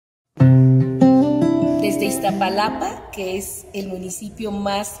Desde Iztapalapa, que es el municipio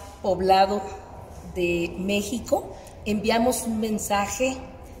más poblado de México, enviamos un mensaje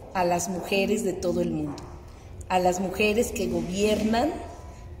a las mujeres de todo el mundo, a las mujeres que gobiernan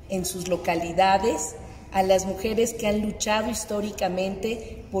en sus localidades, a las mujeres que han luchado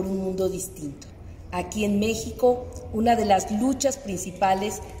históricamente por un mundo distinto. Aquí en México, una de las luchas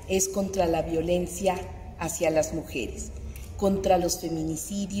principales es contra la violencia hacia las mujeres, contra los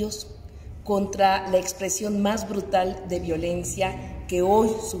feminicidios, contra la expresión más brutal de violencia que hoy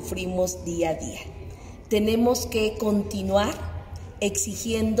sufrimos día a día. Tenemos que continuar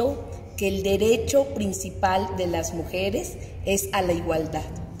exigiendo que el derecho principal de las mujeres es a la igualdad,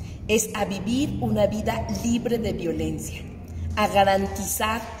 es a vivir una vida libre de violencia, a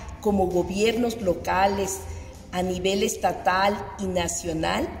garantizar como gobiernos locales, a nivel estatal y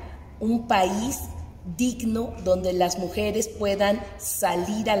nacional, un país digno donde las mujeres puedan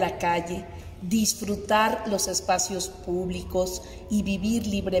salir a la calle, disfrutar los espacios públicos y vivir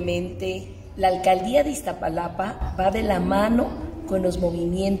libremente. La alcaldía de Iztapalapa va de la mano con los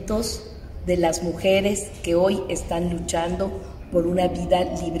movimientos de las mujeres que hoy están luchando por una vida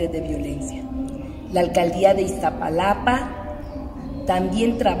libre de violencia. La alcaldía de Iztapalapa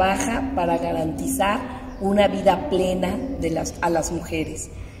también trabaja para garantizar una vida plena a las mujeres.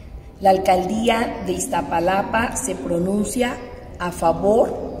 La alcaldía de Iztapalapa se pronuncia a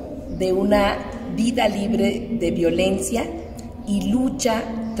favor de una vida libre de violencia y lucha,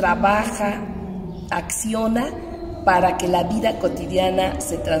 trabaja, acciona para que la vida cotidiana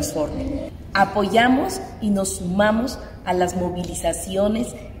se transforme. Apoyamos y nos sumamos a las movilizaciones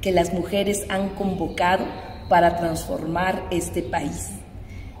que las mujeres han convocado para transformar este país.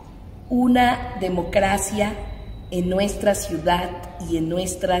 Una democracia en nuestra ciudad y en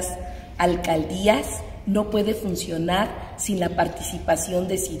nuestras alcaldías no puede funcionar sin la participación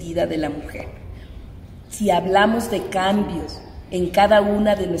decidida de la mujer. Si hablamos de cambios en cada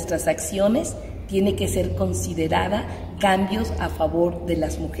una de nuestras acciones, tiene que ser considerada cambios a favor de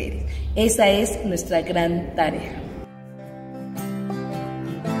las mujeres. Esa es nuestra gran tarea.